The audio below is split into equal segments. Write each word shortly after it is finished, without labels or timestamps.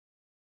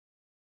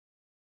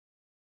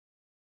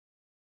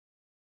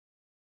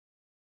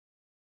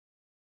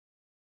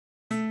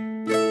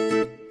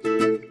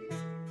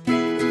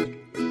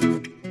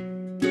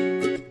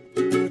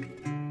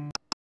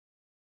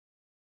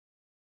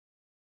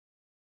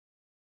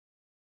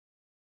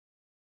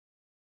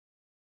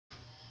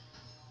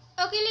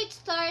Okay, let's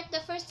start.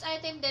 The first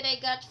item that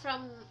I got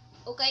from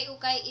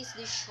Ukay-ukay is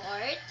the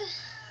short.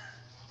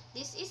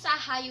 This is a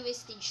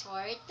high-waisted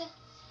short.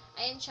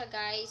 Ayan siya,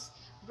 guys.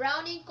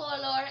 Brown in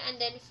color and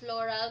then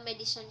floral.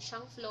 May design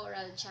siyang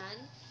floral dyan.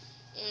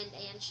 And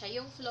ayan siya,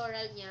 yung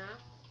floral niya.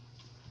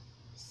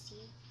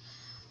 See?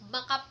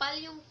 Makapal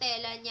yung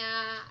tela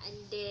niya and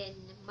then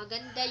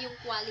maganda yung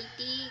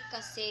quality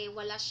kasi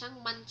wala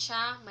siyang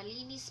mancha,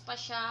 malinis pa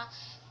siya.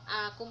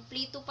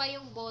 Kumpleto pa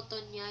yung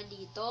button niya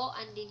dito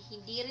and then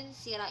hindi rin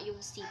sira yung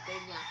zipper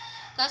niya.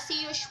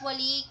 Kasi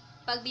usually,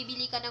 pag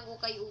bibili ka ng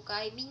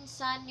ukay-ukay,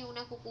 minsan yung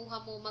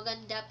nakukuha mo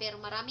maganda pero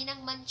marami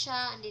ng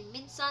mancha and then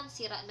minsan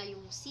sira na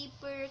yung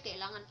zipper,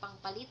 kailangan pang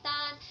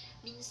palitan,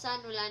 minsan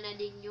wala na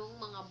din yung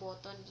mga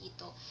button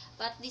dito.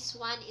 But this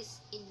one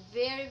is in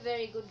very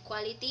very good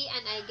quality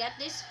and I got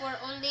this for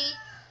only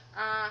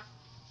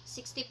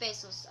 60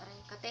 pesos.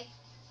 Aray, kate.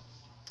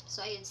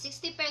 So, ayun,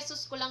 60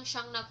 pesos ko lang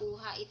siyang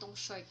nakuha itong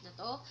short na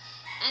to.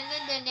 And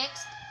then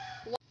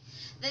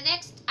the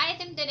next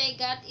item that I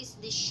got is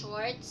this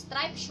short,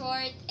 striped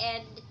short,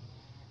 and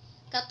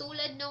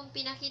katulad nung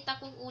pinakita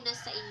kong una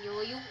sa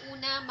inyo, yung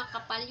una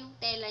makapal yung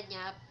tela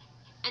niya,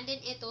 and then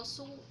ito,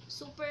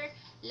 super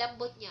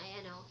lambot niya,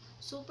 ayan o,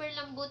 super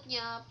lambot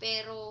niya,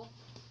 pero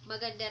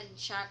maganda rin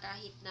siya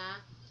kahit na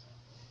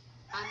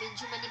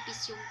medyo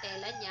manipis yung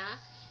tela niya.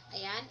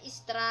 Ayan,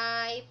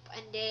 stripe,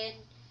 and then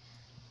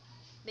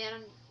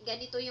meron,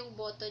 ganito yung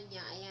button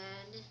niya.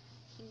 Ayan.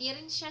 Hindi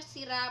rin siya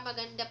sira.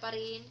 Maganda pa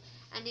rin.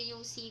 Ano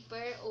yung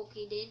zipper?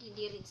 Okay din.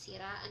 Hindi rin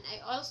sira. And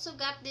I also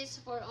got this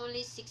for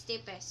only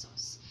 60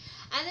 pesos.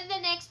 And then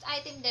the next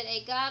item that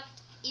I got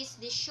is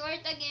this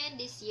short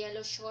again. This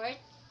yellow short.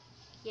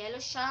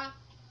 Yellow siya.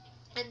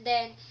 And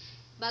then,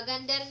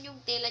 maganda rin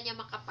yung tela niya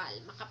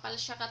makapal. Makapal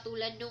siya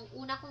katulad nung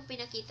una kong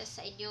pinakita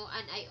sa inyo.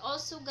 And I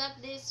also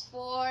got this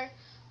for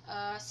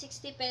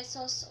 60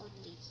 pesos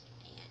only.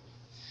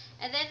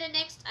 And then the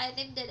next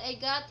item that I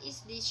got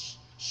is this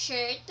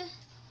shirt.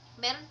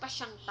 Meron pa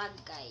siyang tag,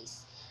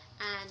 guys.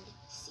 And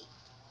see.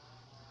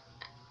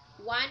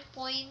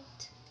 $1.99.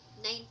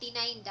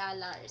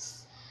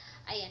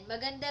 Ayan,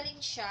 maganda rin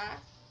siya.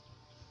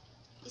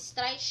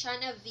 Striped siya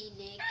na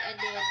v-neck. And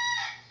then,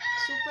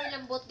 super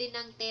lambot din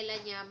ng tela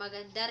niya.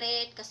 Maganda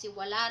rin kasi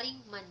wala ring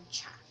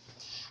mancha.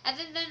 And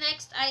then the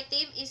next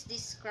item is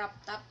this crop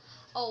top.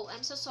 Oh,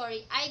 I'm so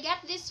sorry. I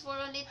got this for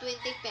only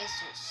 20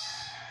 pesos.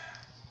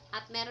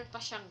 At meron pa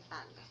siyang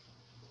tag.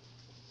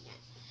 Yan.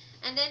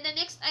 And then, the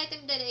next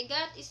item that I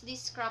got is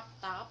this crop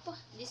top.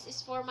 This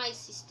is for my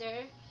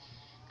sister.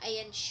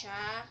 Ayan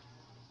siya.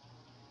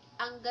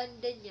 Ang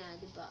ganda niya,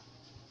 diba?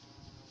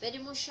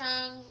 Pwede mo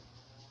siyang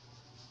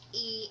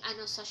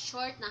sa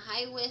short na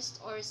high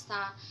waist or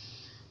sa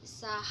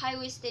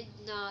high-waisted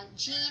na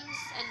jeans.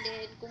 And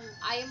then, kung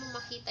ayaw mo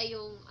makita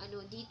yung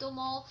dito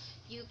mo,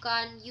 you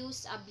can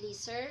use a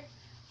blazer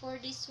for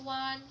this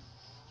one.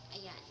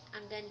 Ayan.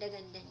 Ang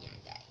ganda-ganda niya,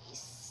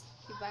 guys.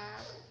 Diba?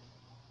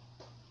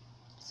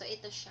 So,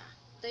 ito siya.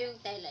 Ito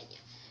yung tela niya.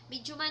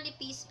 Medyo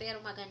manipis,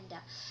 pero maganda.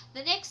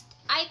 The next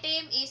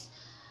item is,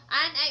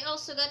 and I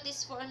also got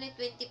this for only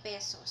 20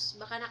 pesos.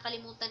 Baka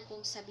nakalimutan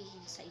kong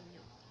sabihin sa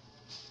inyo.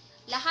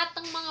 Lahat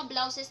ng mga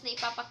blouses na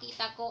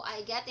ipapakita ko,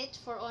 I got it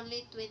for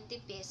only 20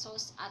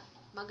 pesos at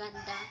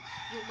maganda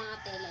yung mga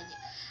tela niya.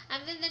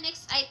 And then, the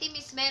next item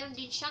is, meron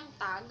din siyang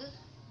tag.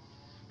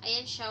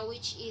 Ayan siya,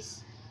 which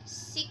is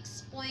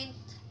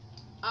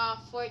 $6.49.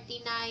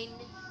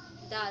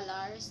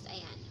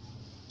 Ayan.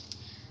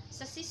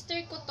 Sa sister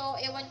ko to,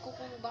 ewan ko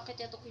kung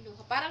bakit ito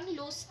kinuha. Parang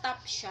loose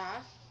top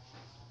siya.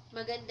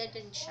 Maganda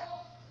din siya.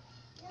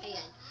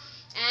 Ayan.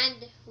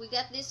 And we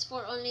got this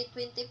for only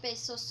 20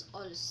 pesos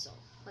also.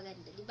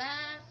 Maganda, di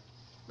ba?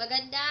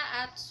 Maganda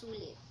at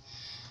sulit.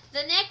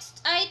 The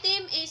next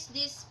item is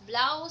this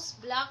blouse.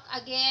 Black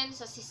again.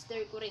 Sa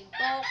sister ko rin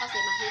to kasi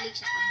mahilig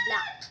siya sa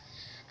black.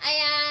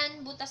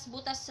 Ayan,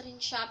 butas-butas rin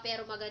siya,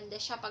 pero maganda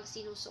siya pag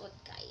sinusuot,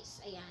 guys.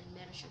 Ayan,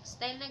 meron siyang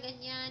style na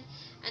ganyan.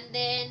 And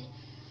then,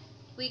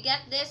 we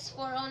got this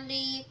for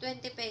only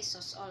 20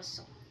 pesos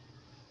also.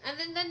 And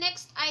then, the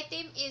next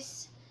item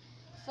is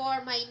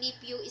for my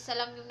nephew. Isa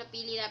lang yung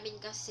napili namin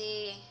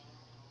kasi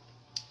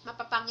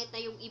mapapangit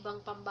na yung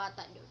ibang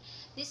pambata doon.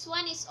 This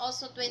one is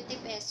also 20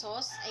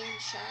 pesos. Ayan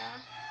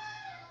siya.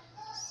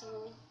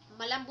 So,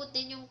 malambot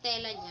din yung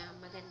tela niya.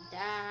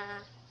 Maganda.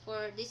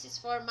 This is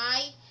for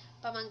my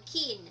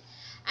pamangkin.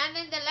 And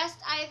then the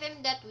last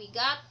item that we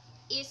got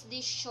is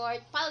this short,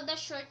 palda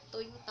short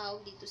to yung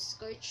tawag dito,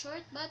 skirt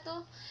short ba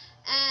to?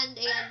 And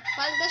ayan,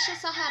 palda siya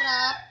sa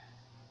harap.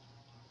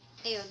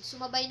 Ayun,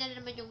 sumabay na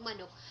naman yung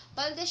manok.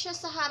 Palda siya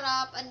sa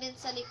harap and then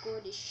sa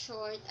likod is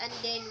short. And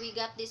then we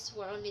got this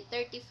for only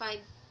 35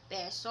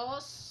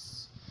 pesos.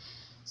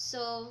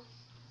 So,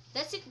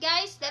 that's it,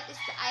 guys. That is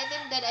the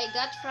item that I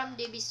got from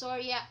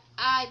Divisoria.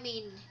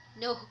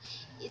 No,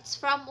 it's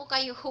from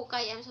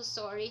Ukay-ukay. I'm so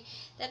sorry.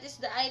 That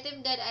is the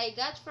item that I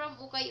got from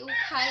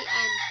Ukay-ukay.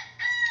 And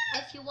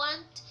if you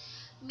want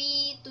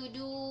me to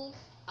do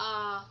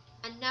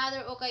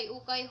another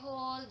Ukay-ukay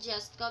haul,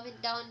 just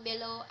comment down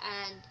below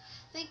and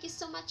Thank you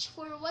so much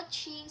for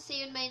watching. See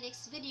you in my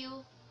next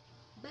video.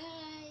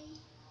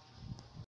 Bye!